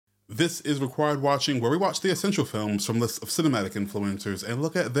This is Required Watching, where we watch the essential films from lists of cinematic influencers and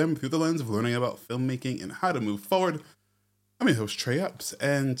look at them through the lens of learning about filmmaking and how to move forward. I'm your host, Trey Epps,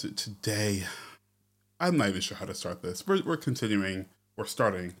 and today, I'm not even sure how to start this. We're continuing, or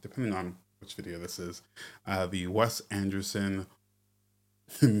starting, depending on which video this is, the Wes Anderson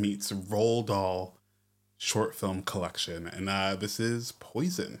meets Roald Dahl short film collection, and this is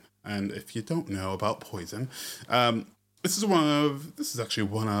Poison. And if you don't know about Poison, this is actually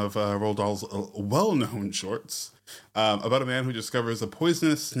one of Roald Dahl's well-known shorts about a man who discovers a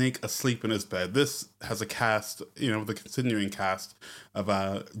poisonous snake asleep in his bed. This has a cast, the continuing cast of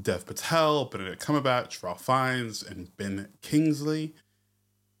Dev Patel, Benedict Cumberbatch, Ralph Fiennes, and Ben Kingsley.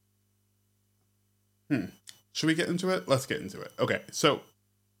 Should we get into it? Let's get into it. Okay, so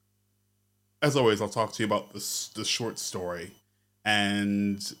as always, I'll talk to you about the short story,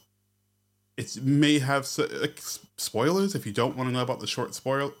 and it may have spoilers if you don't want to know about the short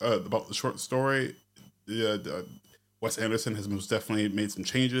story. Wes Anderson has most definitely made some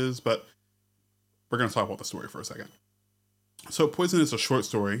changes, but we're going to talk about the story for a second. So, Poison is a short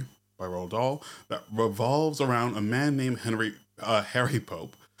story by Roald Dahl that revolves around a man named Harry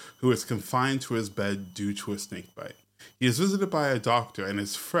Pope, who is confined to his bed due to a snake bite. He is visited by a doctor and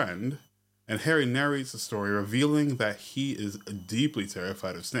his friend, and Harry narrates the story, revealing that he is deeply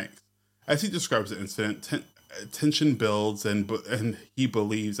terrified of snakes. As he describes the incident, tension builds, and he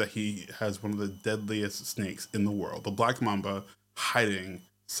believes that he has one of the deadliest snakes in the world, the Black Mamba, hiding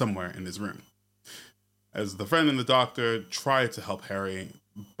somewhere in his room. As the friend and the doctor try to help Harry,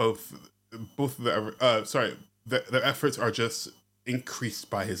 their efforts are just increased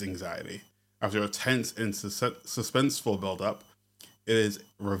by his anxiety. After a tense and suspenseful build-up, it is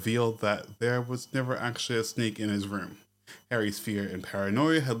revealed that there was never actually a snake in his room. Harry's fear and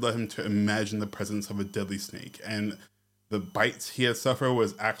paranoia had led him to imagine the presence of a deadly snake, and the bites he had suffered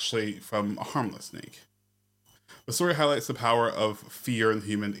was actually from a harmless snake. The story highlights the power of fear in the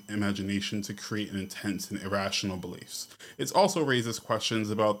human imagination to create an intense and irrational beliefs. It also raises questions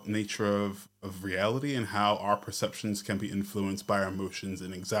about the nature of reality and how our perceptions can be influenced by our emotions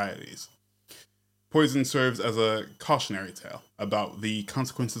and anxieties. Poison serves as a cautionary tale about the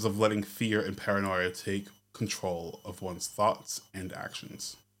consequences of letting fear and paranoia take control of one's thoughts and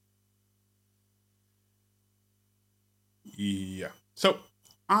actions. Yeah. So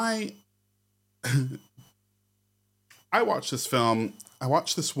I watched this film. I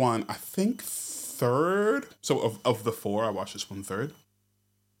watched this one, I think third. So of the four, I watched this one third.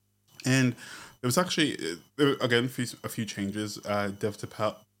 And there was actually, again, a few changes. Dev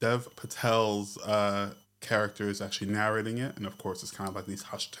Patel's character is actually narrating it, and of course, it's kind of like these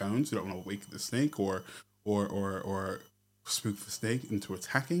hushed tones. You don't want to wake the snake or spook the snake into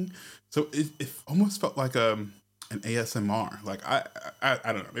attacking. So it almost felt like an ASMR. Like I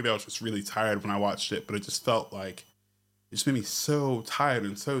don't know. Maybe I was just really tired when I watched it, but it just felt like it just made me so tired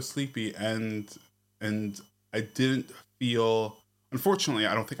and so sleepy, and I didn't feel. Unfortunately,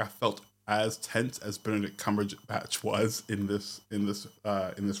 I don't think I felt as tense as Benedict Cumberbatch was in this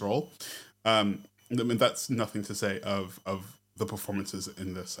role. I mean, that's nothing to say of the performances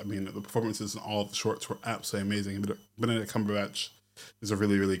in this. I mean, the performances in all of the shorts were absolutely amazing. Benedict Cumberbatch does a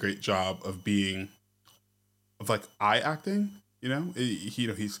really, really great job of eye acting.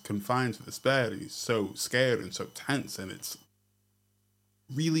 He's confined to this bed. And he's so scared and so tense, and it's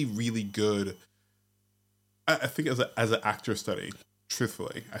really, really good. I think as an actor study,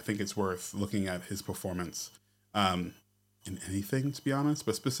 truthfully, I think it's worth looking at his performance in anything, to be honest,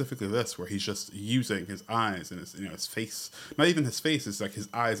 but specifically this, where he's just using his eyes and his face. Not even his face; it's like his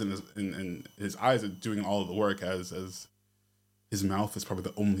eyes and his eyes are doing all of the work, as his mouth is probably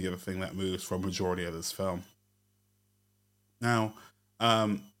the only other thing that moves for a majority of this film. Now,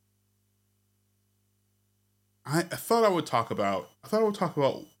 I thought I would talk about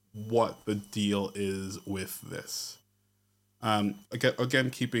what the deal is with this.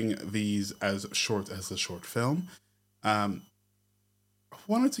 Again, keeping these as short as the short film. I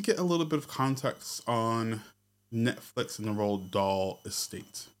wanted to get a little bit of context on Netflix and the Roald Dahl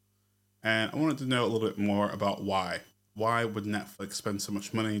estate. And I wanted to know a little bit more about why. Why would Netflix spend so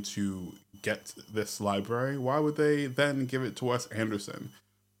much money to get this library? Why would they then give it to Wes Anderson?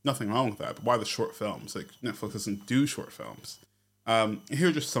 Nothing wrong with that, but why the short films? Like, Netflix doesn't do short films. Here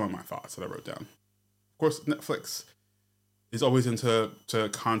are just some of my thoughts that I wrote down. Of course, Netflix is always into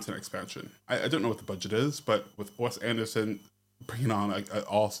content expansion. I don't know what the budget is, but with Wes Anderson bringing on an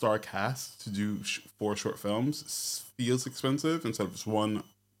all-star cast to do 4 short films feels expensive instead of just one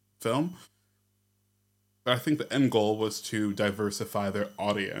film. But I think the end goal was to diversify their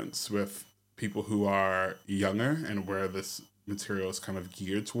audience with people who are younger and where this material is kind of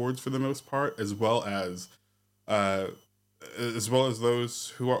geared towards for the most part, uh, as well as those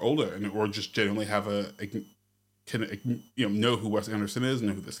who are older and or just generally have a can know who Wes Anderson is,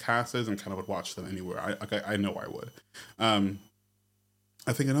 know who this cast is, and kind of would watch them anywhere. I know I would. Um,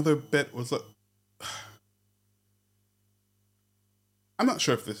 I think another bit was that I'm not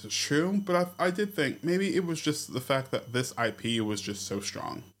sure if this is true, but I did think maybe it was just the fact that this IP was just so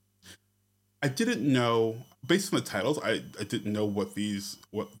strong. I didn't know based on the titles. I didn't know what these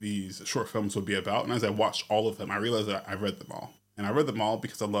short films would be about, and as I watched all of them, I realized that I read them all, and I read them all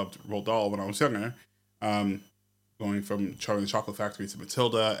because I loved Roald Dahl when I was younger. Um, Going from Charlie and the Chocolate Factory to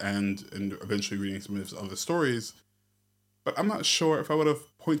Matilda, and eventually reading some of his other stories. But I'm not sure if I would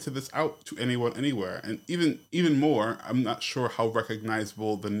have pointed this out to anyone anywhere, and even more, I'm not sure how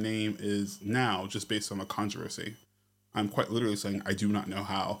recognizable the name is now, just based on the controversy. I'm quite literally saying I do not know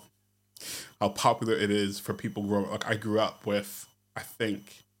how popular it is for people growing. Like I grew up with, I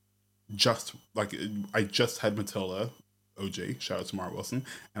think, just like I just had Matilda, OG, shout out to Mara Wilson,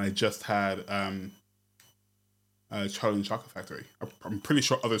 and I just had Charlie and the Chocolate Factory. I'm pretty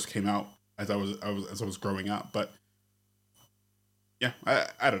sure others came out as I was growing up, but yeah,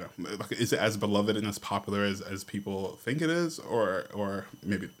 I don't know. Like, is it as beloved and as popular as people think it is, or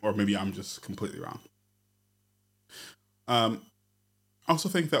maybe I'm just completely wrong. Um, I also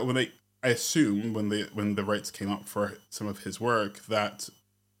think that I assume when the rights came up for some of his work that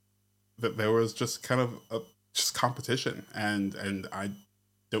there was just kind of just competition, and I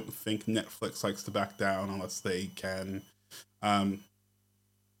don't think Netflix likes to back down um,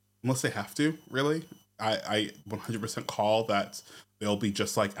 unless they have to. Really, I 100% call that they'll be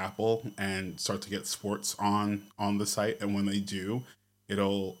just like Apple and start to get sports on the site, and when they do,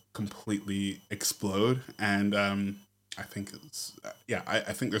 it'll completely explode. And I think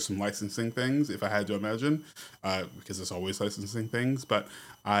I think there's some licensing things if I had to imagine, because there's always licensing things, but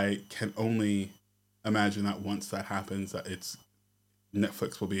I can only imagine that once that happens, that it's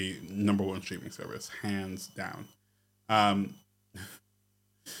Netflix will be number one streaming service, hands down. Um,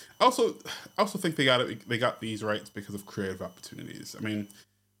 also, I also think they got these rights because of creative opportunities. I mean,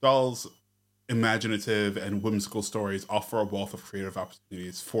 Dahl's imaginative and whimsical stories offer a wealth of creative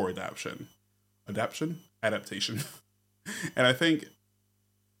opportunities for adaptation, and I think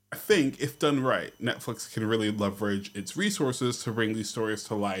if done right, Netflix can really leverage its resources to bring these stories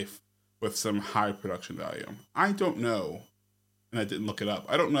to life with some high production value. I don't know, and I didn't look it up.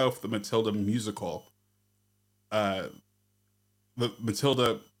 I don't know if uh, the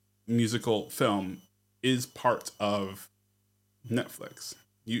Matilda musical film, is part of Netflix.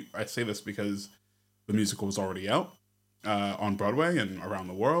 I say this because the musical was already out on Broadway and around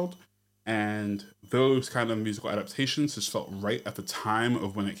the world, and those kind of musical adaptations just felt right at the time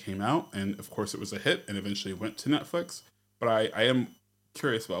of when it came out, and of course it was a hit and eventually went to Netflix. But I am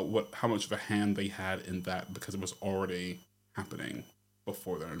curious about how much of a hand they had in that because it was already happening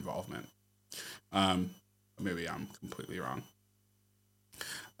before their involvement. Um, Maybe I'm completely wrong.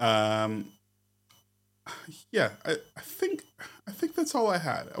 Um, yeah, I think that's all I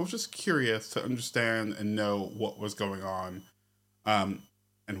had. I was just curious to understand and know what was going on, um,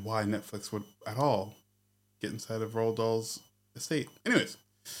 and why Netflix would at all get inside of Roald Dahl's estate. Anyways,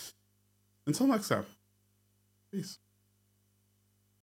 until next time, peace.